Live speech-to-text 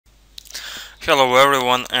Hello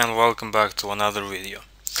everyone and welcome back to another video.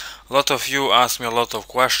 A lot of you asked me a lot of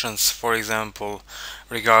questions, for example,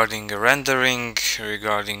 regarding rendering,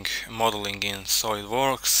 regarding modeling in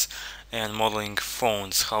SolidWorks and modeling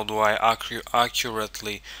phones. How do I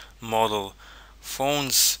accurately model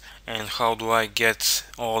phones and how do I get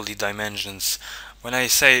all the dimensions? When I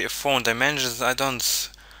say phone dimensions, I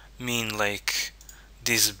don't mean like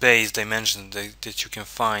these base dimensions that you can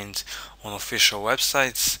find on official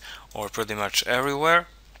websites or pretty much everywhere.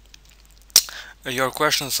 Your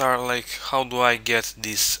questions are like, how do I get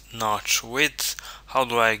this notch width? How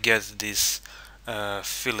do I get this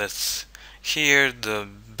fillets here, the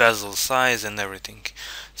bezel size and everything?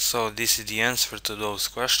 So this is the answer to those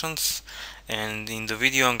questions, and in the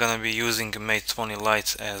video I'm gonna be using Mate 20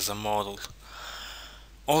 Lite as a model.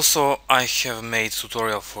 Also, I have made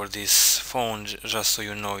tutorial for this phone, just so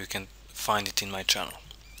you know, you can find it in my channel.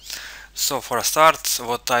 So for a start,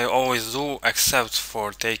 what I always do, except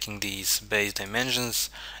for taking these base dimensions,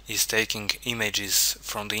 is taking images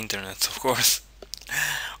from the internet, of course,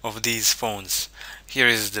 of these phones. Here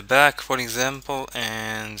is the back, for example,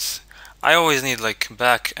 and I always need like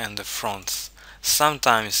back and the front.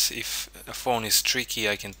 Sometimes if a phone is tricky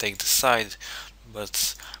I can take the side,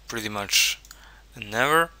 but pretty much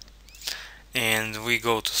never. And we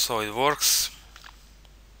go to SolidWorks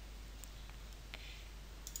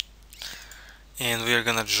and we are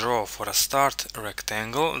gonna draw for a start a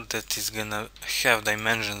rectangle that is gonna have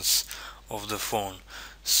dimensions of the phone.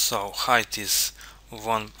 So height is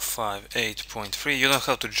 158.3. You don't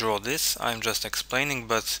have to draw this, I'm just explaining,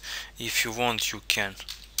 but if you want you can.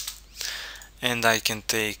 And I can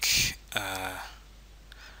take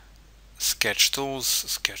sketch tools,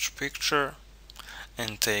 sketch picture,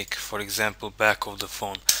 and take, for example, back of the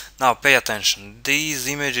phone. Now pay attention, these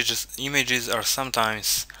images are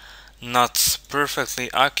sometimes not perfectly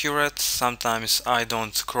accurate. Sometimes I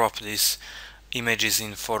don't crop these images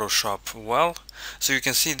in Photoshop well, so you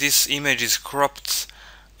can see this image is cropped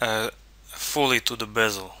fully to the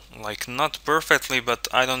bezel, like not perfectly, but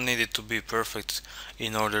I don't need it to be perfect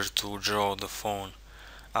in order to draw the phone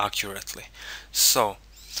accurately. So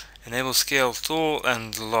enable scale tool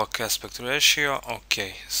and lock aspect ratio.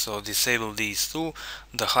 Okay, so disable these two.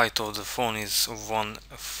 The height of the phone is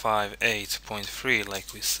 158.3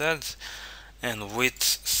 like we said, and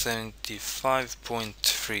width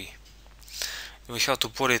 75.3. We have to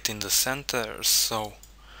put it in the center, so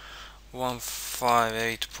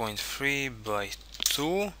 158.3 by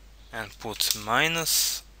 2 and put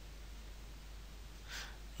minus.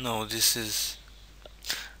 No, this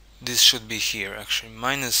should be here actually,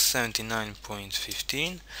 minus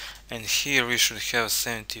 79.15, and here we should have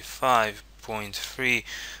 75.3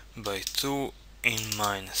 by 2 in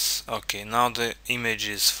minus. Okay, now the image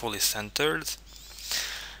is fully centered,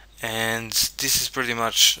 and this is pretty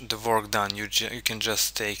much the work done. You can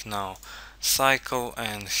just take now cycle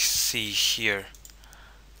and see here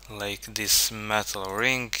like this metal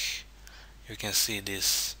ring. You can see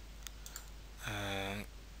this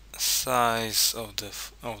size of the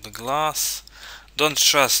glass. Don't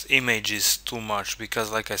trust images too much,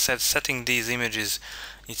 because like I said, setting these images,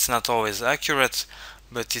 it's not always accurate,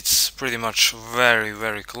 but it's pretty much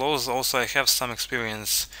very close. Also, I have some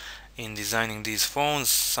experience in designing these phones.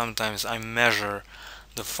 Sometimes I measure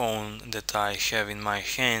the phone that I have in my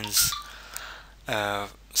hands,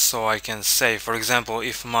 so I can say, for example,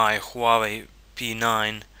 if my Huawei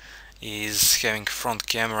P9 is having front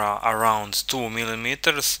camera around 2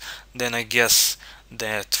 millimeters, then I guess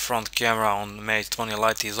that front camera on Mate 20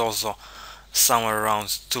 Lite is also somewhere around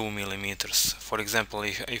 2 millimeters. For example,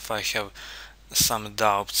 if I have some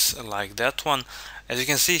doubts like that one, as you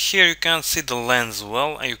can see here, you can't see the lens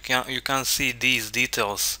well, and you can't see these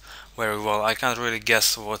details very well. I can't really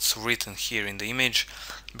guess what's written here in the image,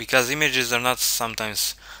 because images are not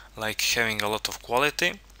sometimes like having a lot of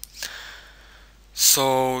quality.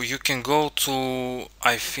 So you can go to,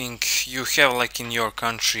 I think you have like in your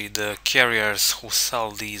country the carriers who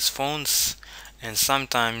sell these phones, and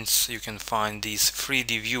sometimes you can find this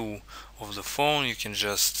 3D view of the phone. You can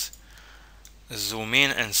just zoom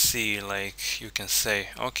in and see, like you can say,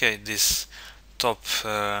 okay, this top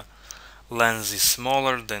lens is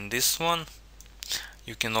smaller than this one.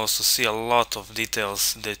 You can also see a lot of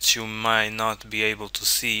details that you might not be able to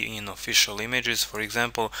see in official images. For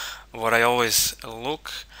example, what I always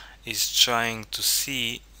look is trying to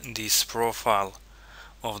see this profile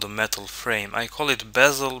of the metal frame. I call it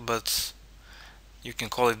bezel, but you can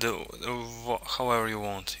call it however you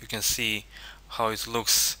want. You can see how it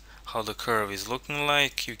looks, how the curve is looking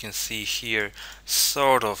like. You can see here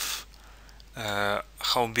sort of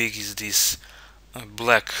how big is this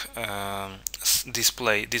black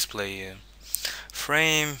display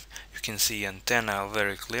frame. You can see antenna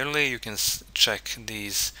very clearly. You can check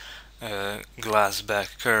these glass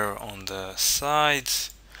back curve on the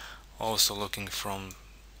sides, also looking from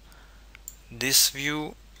this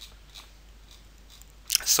view.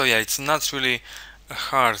 So yeah, it's not really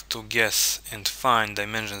hard to guess and find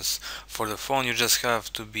dimensions for the phone. You just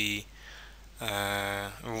have to be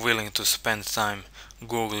willing to spend time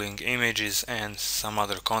googling images and some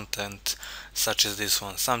other content such as this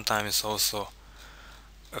one. Sometimes also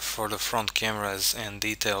for the front cameras and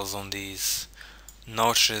details on these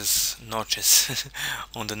notches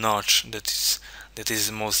on the notch that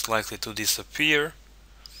is most likely to disappear,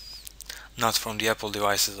 not from the Apple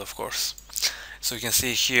devices, of course. So you can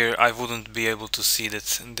see here I wouldn't be able to see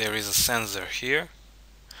that there is a sensor here,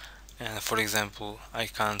 and for example I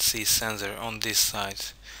can't see sensor on this side,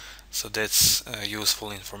 so that's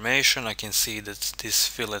useful information. I can see that this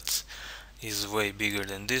fillet is way bigger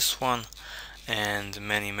than this one, and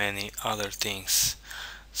many other things.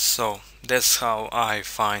 So that's how I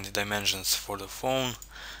find dimensions for the phone.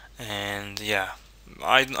 And yeah,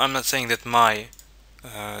 I'm not saying that my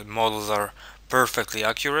models are perfectly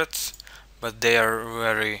accurate, but they are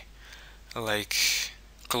very like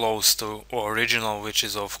close to original, which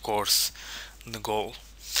is of course the goal.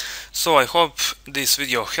 So I hope this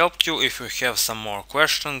video helped you. If you have some more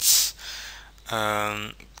questions,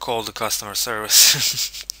 call the customer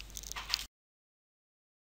service.